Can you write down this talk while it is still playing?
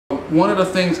one of the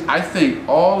things I think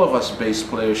all of us bass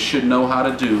players should know how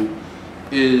to do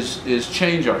is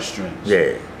change our strings.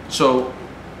 Yeah. So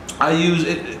I use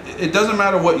it. It doesn't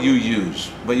matter what you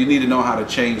use, but you need to know how to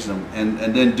change them, and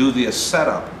then do the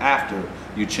setup after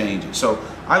you change it. So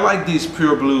I like these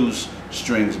Pure Blues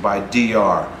strings by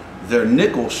DR. They're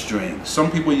nickel strings.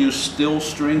 Some people use steel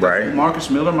strings. Right. Marcus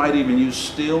Miller might even use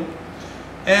steel.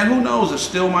 And who knows, a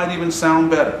steel might even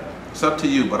sound better. It's up to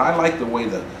you, but I like the way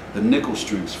the nickel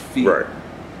strings feel. Right.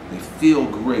 They feel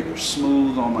great. They're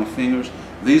smooth on my fingers.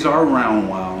 These are round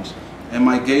wounds, and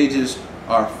my gauges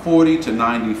are 40 to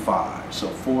 95. So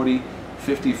 40,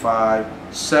 55,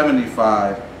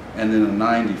 75, and then a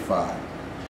 95.